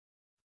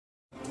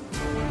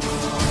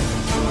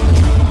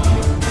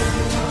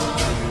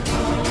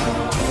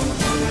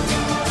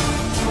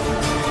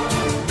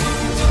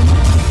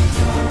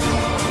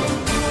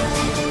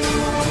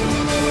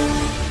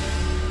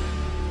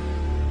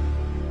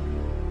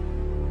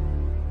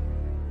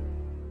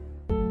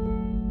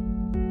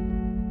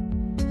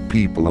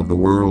people of the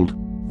world.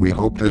 We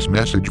hope this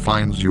message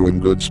finds you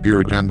in good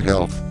spirit and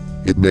health.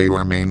 It may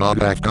or may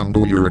not have come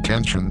to your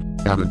attention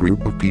that a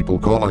group of people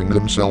calling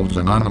themselves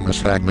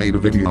Anonymous have made a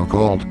video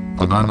called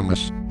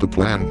Anonymous, the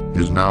Plan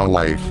is Now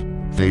Life.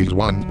 Phase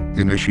 1,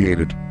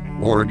 initiated.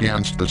 War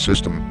against the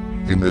system.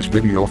 In this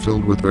video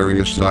filled with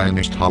various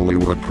Zionist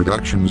Hollywood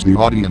productions, the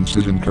audience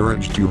is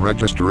encouraged to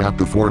register at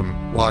the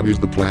forum,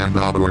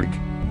 whatis-theplan.org.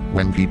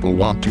 When people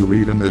want to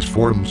read in this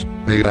forums,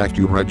 they have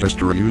to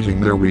register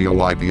using their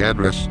real IP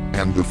address,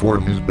 and the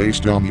forum is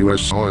based on US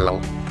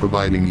soil,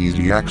 providing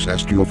easy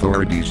access to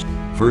authorities.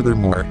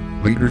 Furthermore,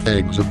 leader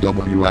thugs of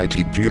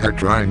WITG are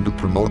trying to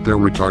promote their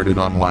retarded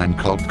online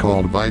cult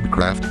called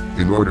Vibecraft,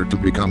 in order to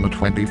become a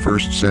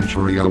 21st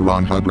century L.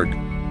 Ron Hubbard.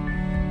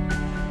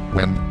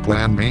 When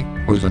Plan Me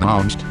was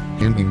announced,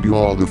 hinting to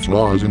all the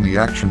flaws in the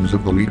actions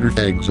of the leader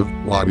thugs of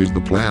What is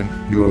the Plan,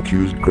 you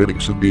accused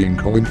critics of being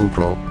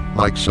COINTELPRO,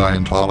 like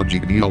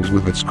Scientology deals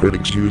with its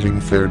critics using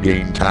fair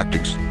game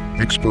tactics,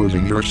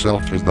 exposing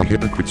yourself as the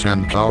hypocrites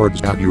and cowards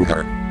that you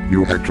are.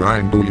 You are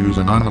trying to use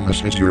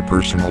Anonymous as your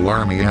personal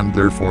army and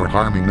therefore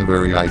harming the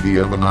very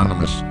idea of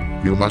Anonymous.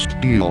 You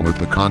must deal with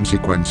the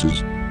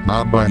consequences.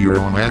 Not by your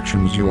own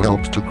actions you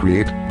helped to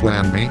create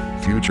Plan Me.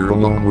 Future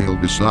alone will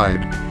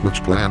decide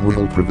which plan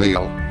will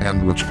prevail,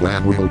 and which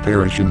plan will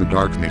perish in the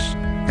darkness.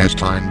 As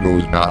time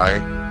goes by,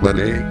 let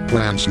a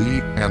Plan C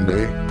and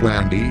a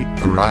Plan D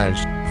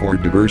arise, for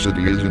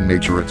diversity is in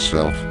nature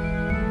itself.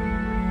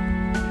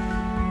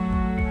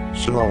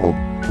 So,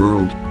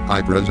 world,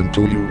 I present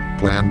to you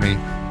Plan Me.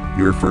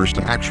 Your first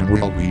action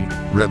will be,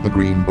 read the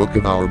Green Book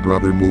of our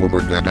brother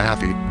Muammar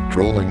Gaddafi,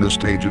 trolling the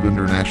stage of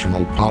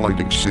international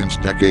politics since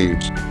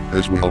decades.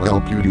 This will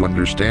help you to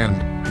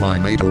understand why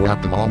NATO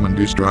at the moment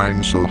is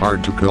trying so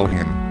hard to kill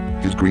him.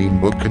 His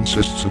Green Book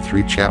consists of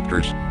 3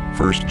 chapters.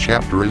 First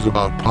chapter is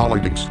about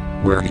politics,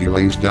 where he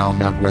lays down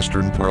that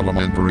Western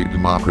parliamentary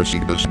democracy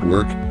doesn't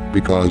work,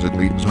 because it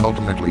leads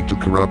ultimately to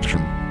corruption.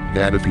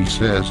 Gaddafi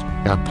says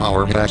that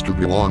power has to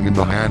belong in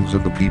the hands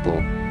of the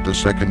people. The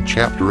second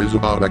chapter is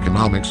about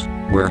economics,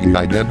 where he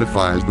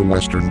identifies the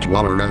Western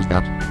dweller as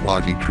that,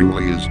 what he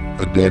truly is,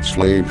 a dead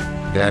slave.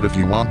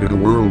 Gaddafi wanted a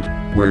world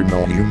where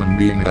no human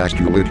being has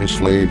to live as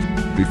slave.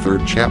 The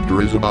third chapter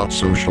is about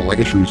social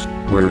issues,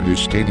 where it is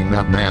stating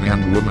that man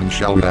and woman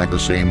shall have the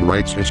same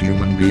rights as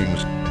human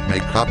beings.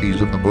 Make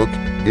copies of the book,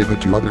 give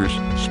it to others,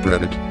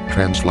 spread it,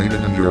 translate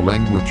it in your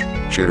language,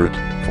 share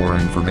it, for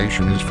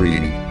information is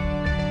free.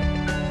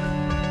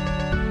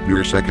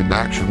 Your second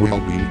action will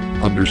be,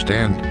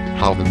 understand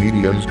how the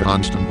media is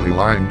constantly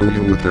lying to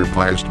you with their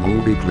biased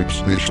movie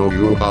clips they show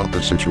you about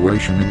the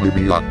situation in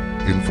Libya.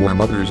 Inform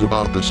others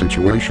about the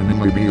situation in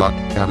Libya,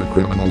 and a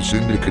criminal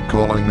syndicate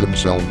calling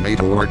themselves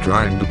NATO are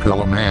trying to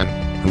kill a man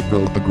who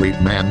built the great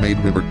man-made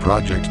river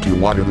project to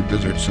water the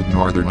deserts of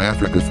northern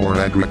Africa for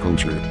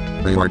agriculture.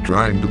 They are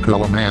trying to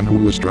kill a man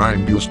who is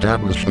trying to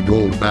establish a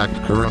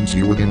gold-backed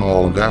currency within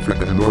all of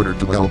Africa in order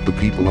to help the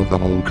people of the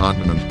whole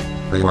continent.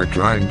 They are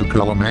trying to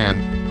kill a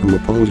man who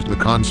opposed the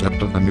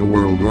concept of the New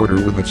World Order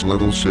with its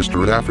little sister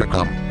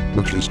AFRICOM,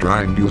 which is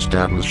trying to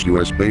establish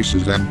US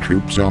bases and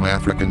troops on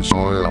African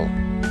soil.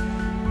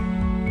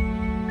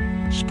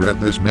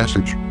 Spread this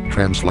message,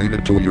 translate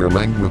it to your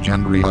language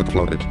and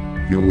re-upload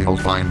it. You will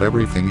find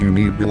everything you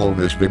need below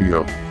this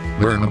video.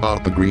 Learn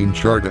about the Green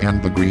Charter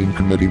and the Green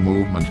Committee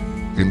movement.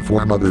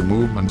 Inform other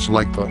movements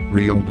like the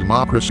Real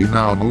Democracy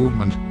Now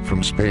movement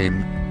from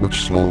Spain,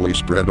 which slowly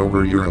spread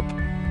over Europe.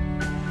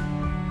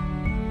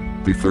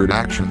 The third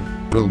action,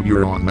 build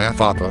your own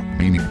Mathaba,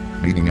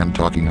 meaning and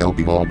talking help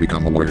you all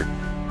become aware.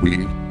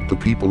 We, the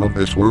people of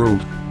this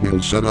world,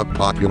 will set up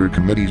popular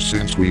committees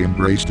since we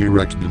embrace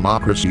direct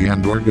democracy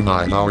and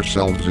organize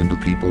ourselves into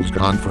people's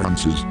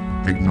conferences.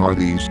 Ignore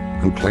these,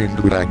 who claim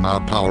to have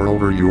not power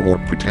over you or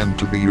pretend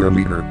to be your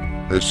leader.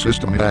 This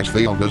system has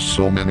failed us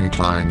so many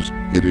times,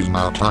 it is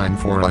now time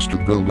for us to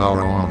build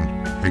our own.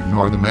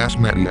 Ignore the mass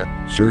media,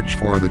 search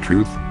for the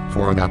truth,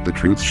 for that the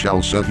truth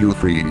shall set you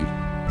free.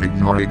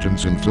 Ignore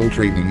agents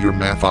infiltrating your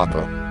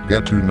Mathaba.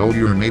 Get to know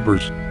your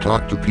neighbors,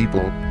 talk to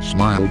people,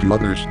 smile to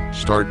others,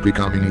 start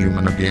becoming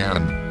human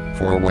again.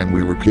 For when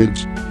we were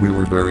kids, we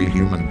were very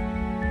human.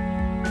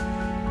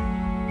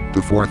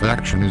 The fourth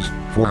action is,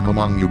 form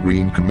among you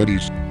green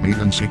committees, meet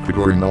in secret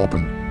or in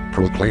open.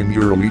 Proclaim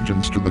your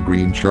allegiance to the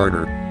Green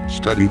Charter.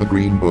 Study the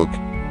Green Book.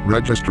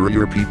 Register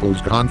your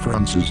people's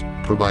conferences,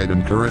 provide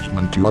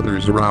encouragement to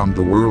others around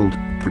the world,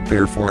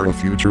 prepare for a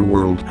future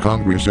World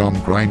Congress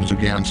on Crimes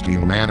Against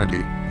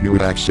Humanity. You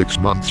have 6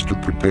 months to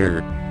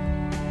prepare.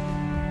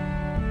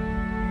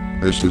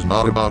 This is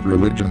not about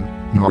religion,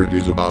 nor it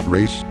is about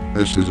race,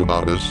 this is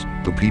about us,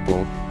 the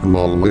people, who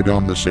all live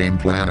on the same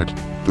planet.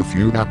 The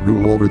few that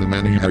rule over the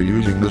many are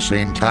using the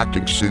same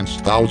tactics since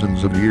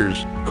thousands of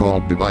years,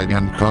 called divide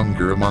and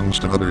conquer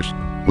amongst others.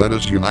 Let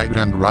us unite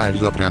and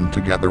rise up, and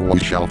together we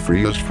shall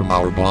free us from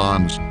our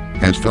bonds.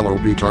 As fellow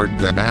retard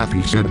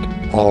Gaddafi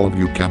said, all of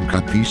you can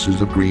cut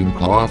pieces of green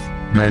cloth,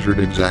 measured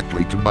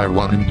exactly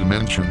 2x1 in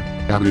dimension.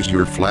 That is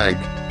your flag,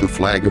 the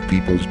flag of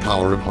people's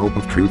power, of hope,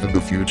 of truth, and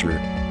the future.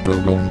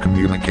 build own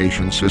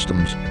communication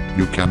systems.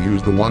 You can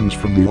use the ones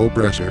from the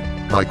oppressor,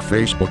 like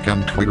Facebook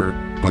and Twitter,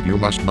 but you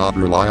must not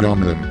rely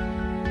on them.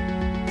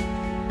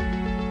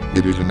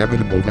 It is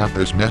inevitable that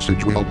this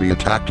message will be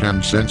attacked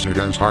and censored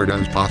as hard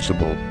as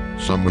possible.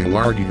 Some will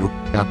argue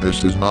that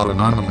this is not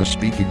Anonymous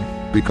speaking,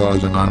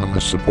 because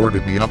Anonymous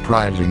supported the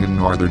uprising in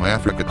Northern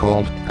Africa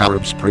called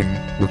Arab Spring,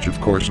 which of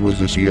course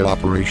was a CIA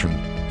operation.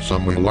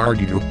 Some will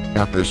argue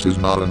that this is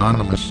not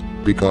Anonymous,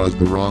 because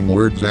the wrong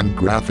words and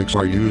graphics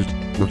are used,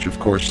 which of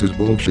course is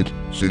bullshit,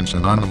 since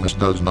Anonymous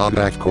does not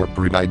have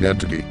corporate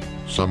identity.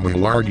 Some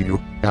will argue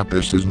that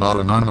this is not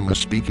Anonymous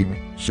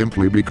speaking,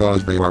 simply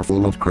because they are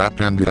full of crap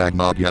and have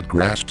not yet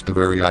grasped the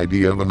very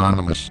idea of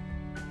Anonymous.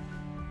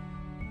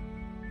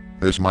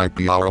 This might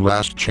be our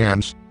last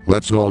chance.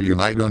 Let's all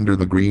unite under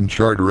the Green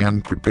Charter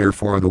and prepare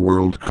for the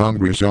World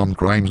Congress on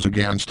Crimes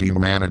Against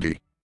Humanity.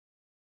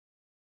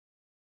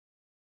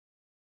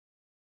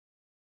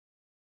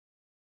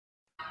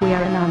 We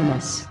are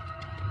anonymous.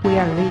 We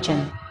are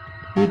legion.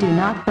 We do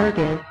not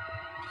forgive.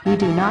 We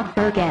do not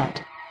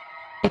forget.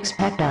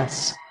 Expect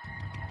us.